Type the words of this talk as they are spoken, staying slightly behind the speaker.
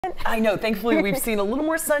I know. Thankfully, we've seen a little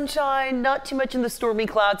more sunshine, not too much in the stormy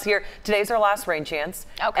clouds here. Today's our last rain chance.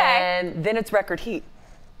 Okay. And then it's record heat.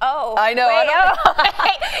 Oh, I know. Wait,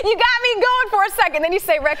 you got me going for a second. Then you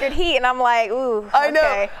say record heat, and I'm like, ooh. I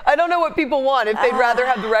know. I don't know what people want. If they'd rather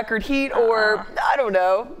have the record heat or, I don't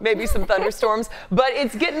know, maybe some thunderstorms. But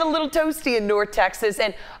it's getting a little toasty in North Texas.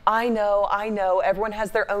 And I know, everyone has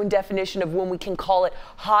their own definition of when we can call it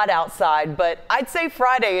hot outside. But I'd say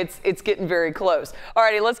Friday, it's getting very close. All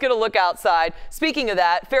righty, let's get a look outside. Speaking of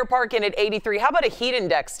that, Fair Park in at 83. How about a heat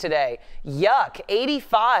index today? Yuck,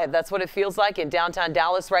 85. That's what it feels like in downtown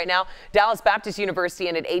Dallas right now. Dallas Baptist University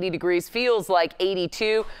in at 80 degrees, feels like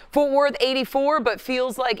 82. Fort Worth 84, but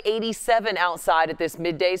feels like 87 outside at this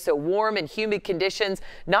midday. So warm and humid conditions,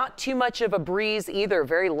 not too much of a breeze either.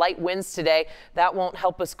 Very light winds today. That won't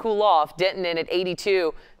help us cool off. Denton in at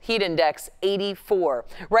 82. Heat index 84.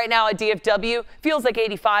 Right now at DFW, feels like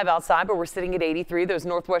 85 outside, but we're sitting at 83. Those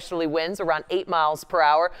northwesterly winds around 8 miles per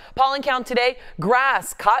hour. Pollen count today,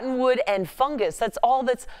 grass, cottonwood, and fungus. That's all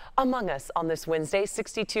that's among us on this Wednesday.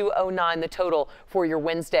 6209 the total for your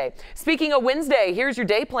Wednesday. Speaking of Wednesday, here's your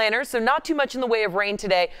day planner. So not too much in the way of rain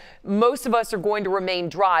today. Most of us are going to remain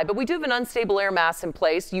dry, but we do have an unstable air mass in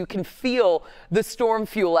place. You can feel the storm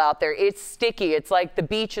fuel out there. It's sticky. It's like the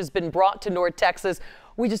beach has been brought to North Texas.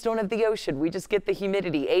 We just don't have the ocean. We just get the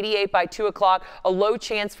humidity. 88 by 2 o'clock, a low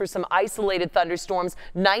chance for some isolated thunderstorms,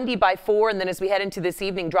 90 by 4. And then as we head into this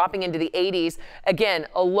evening, dropping into the 80s, again,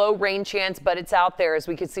 a low rain chance, but it's out there as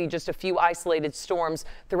we can see just a few isolated storms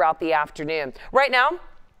throughout the afternoon. Right now,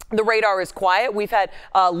 the radar is quiet. We've had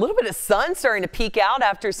a little bit of sun starting to peek out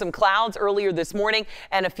after some clouds earlier this morning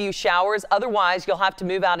and a few showers. Otherwise, you'll have to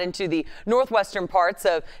move out into the northwestern parts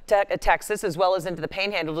of Texas as well as into the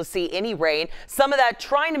Panhandle to see any rain. Some of that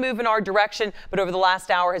trying to move in our direction, but over the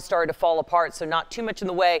last hour has started to fall apart. So not too much in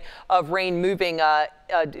the way of rain moving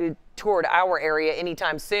toward our area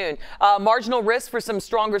anytime soon. Marginal risk for some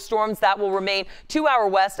stronger storms that will remain 2 hour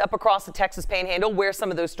west up across the Texas Panhandle where some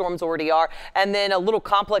of those storms already are. And then a little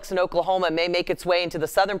complex in Oklahoma may make its way into the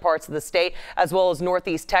southern parts of the state as well as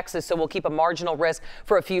northeast Texas. So we'll keep a marginal risk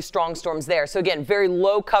for a few strong storms there. So again, very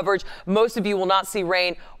low coverage. Most of you will not see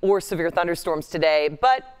rain or severe thunderstorms today,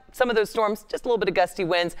 but some of those storms, just a little bit of gusty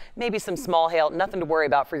winds, maybe some small hail, nothing to worry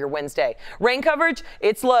about for your Wednesday. Rain coverage,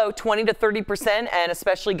 it's low, 20 to 30%, and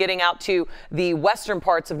especially getting out to the western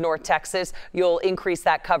parts of North Texas, you'll increase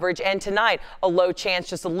that coverage. And tonight, a low chance,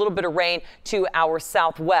 just a little bit of rain to our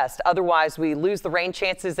southwest. Otherwise, we lose the rain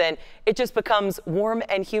chances and it just becomes warm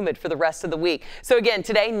and humid for the rest of the week. So again,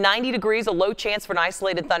 today, 90 degrees, a low chance for an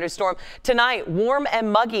isolated thunderstorm. Tonight, warm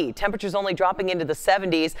and muggy, temperatures only dropping into the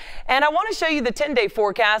 70s. And I want to show you the 10-day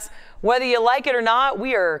forecast. Whether you like it or not,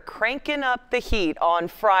 we are cranking up the heat on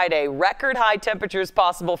Friday. Record high temperatures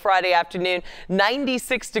possible Friday afternoon,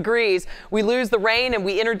 96 degrees. We lose the rain and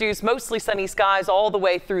we introduce mostly sunny skies all the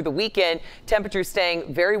way through the weekend. Temperatures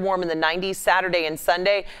staying very warm in the 90s Saturday and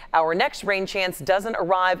Sunday. Our next rain chance doesn't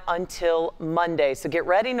arrive until Monday. So get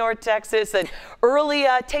ready, North Texas. An early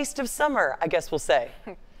taste of summer, I guess we'll say.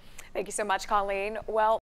 Thank you so much, Colleen. Well,